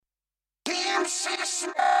Ladies with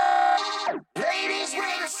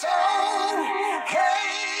a soul,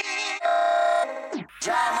 hey,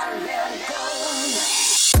 drama let it go.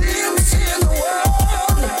 Pimps in the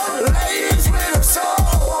world, ladies with a soul,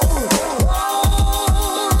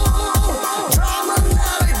 drama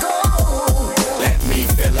let it go. Let me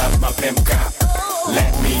fill up my pimp cup.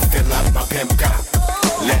 Let me fill up my pimp cup.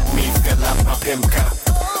 Let me fill up my pimp cup.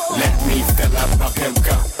 Let me fill up my pimp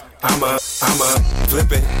cup. I'ma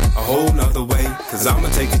flip it a whole nother way. Cause I'ma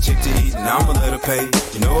take a chick to eat and I'ma let her pay.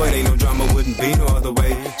 You know it ain't no drama, wouldn't be no other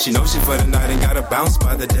way. She knows she for the night and gotta bounce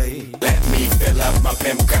by the day. Let me fill up my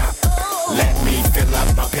pimp cup. Let me fill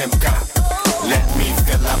up my pimp cup. Let me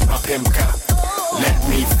fill up my pimp cup. Let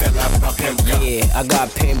me fill up my pimp cup. Yeah, I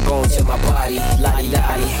got pimp bones in my body, lottie.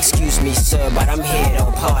 Excuse me, sir, but I'm here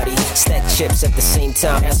to party. Stack chips at the same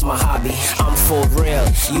time, that's my hobby. I'm for real,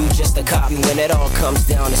 you just a copy. When it all comes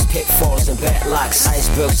down, it's pitfalls and bad locks.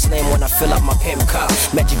 Iceberg slam when I fill up my pimp cup.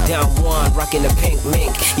 Magic down one, rocking the pink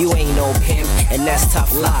mink. You ain't no pimp, and that's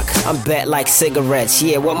tough lock. I'm bad like cigarettes,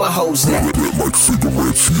 yeah, where my hoes at? Let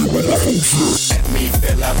me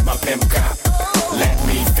fill up my pimp cup. Let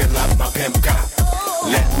me fill up my pimp cup.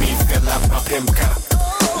 Let me fill up my pimp cup.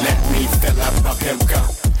 Let me fill up my pimp cup.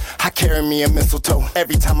 I carry me a mistletoe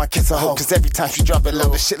every time I kiss a hoe. Cause every time she drop it low,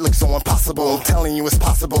 the shit looks so impossible. I'm telling you it's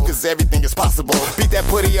possible, cause everything is possible. Beat that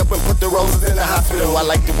putty up and put the roses in the hospital. I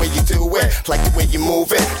like the way you do it, like the way you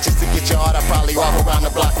move it. Just to get your heart, I probably walk around the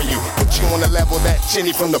block for you. Put you on the level that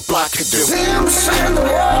Jenny from the block could do. Pimps in the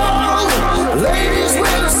world, ladies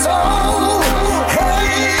with a soul,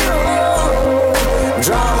 hey,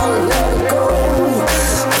 drama let it go.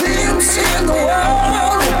 Pimps in the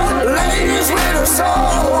world, ladies with a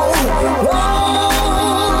soul,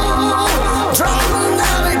 drama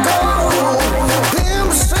let it go.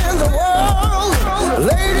 Pimps in the world,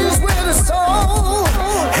 ladies with a soul,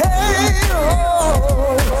 hey,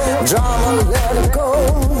 drama let it go.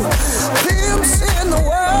 Pimps in the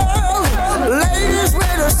world, ladies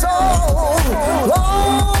with a soul,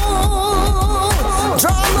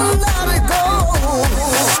 drama let it go.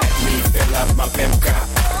 Let me fill up my pimp cup.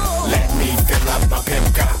 Let me fill up my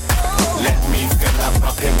pimp cup. Let me fill up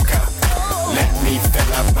my pimp cup. Let me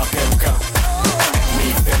fill up my pimp cup. Let me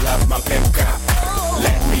fill up my pimp cup.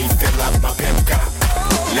 Let me fill up my pimp cup.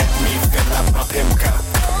 Let me fill up my pimp cup.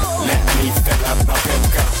 Let me fill up my pimp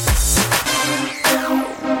cup.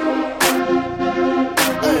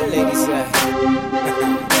 Where the ladies at?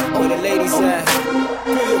 Where the ladies at?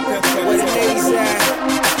 Where the ladies at?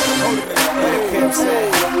 Where the pimps at?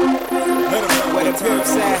 Where the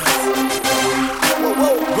pimps at?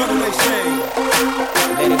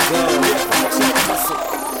 Let it go.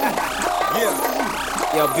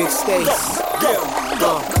 Yo, Big Stace.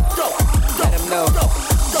 Let him know.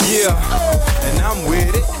 Yeah, and I'm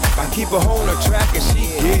with it. I keep a hold on track and she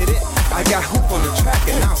get it. I got hoop on the track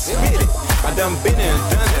and I'll spit it. I done been there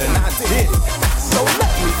and done it and I did it. So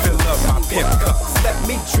let me fill up my pimp cups. Let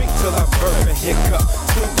me drink till I burp and hiccup. 2,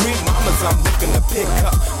 3 mamas I'm looking to pick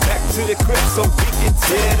up. Back to the crib so we can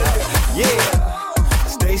tear it up. Yeah.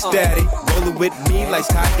 Stay steady, rollin' with me like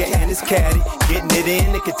Tiger and his caddy. Getting it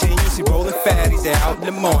in and continuously rolling fatties. They're out in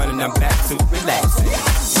the morning, I'm back to relaxing.